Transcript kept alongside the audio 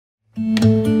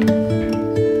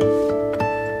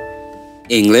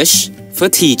English for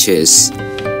Teachers.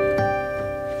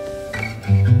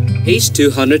 Page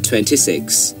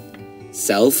 226.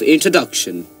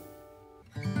 Self-Introduction.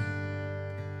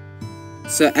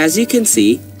 So as you can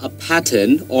see, a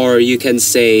pattern, or you can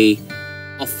say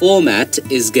a format,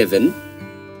 is given,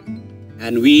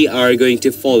 and we are going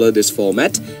to follow this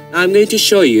format. I'm going to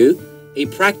show you a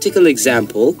practical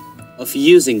example of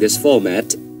using this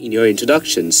format in your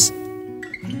introductions.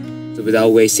 So without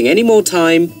wasting any more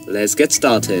time, let's get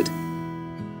started.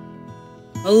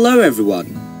 Hello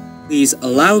everyone. Please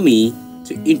allow me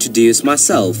to introduce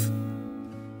myself.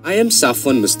 I am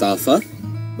Safwan Mustafa,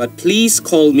 but please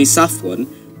call me Safwan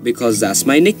because that's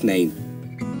my nickname.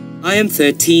 I am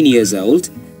 13 years old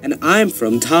and I am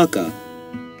from Dhaka.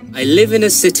 I live in a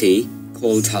city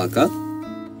called Dhaka.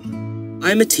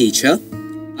 I'm a teacher.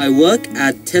 I work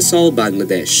at TESOL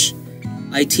Bangladesh.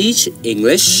 I teach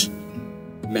English,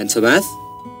 mental math,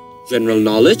 general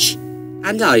knowledge,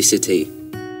 and ICT.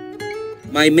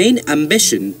 My main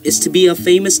ambition is to be a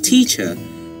famous teacher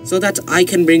so that I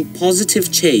can bring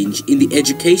positive change in the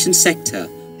education sector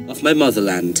of my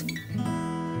motherland.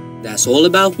 That's all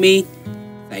about me.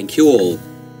 Thank you all.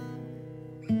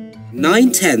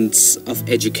 9/10 of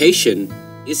education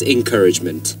is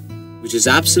encouragement, which is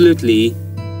absolutely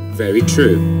very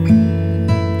true.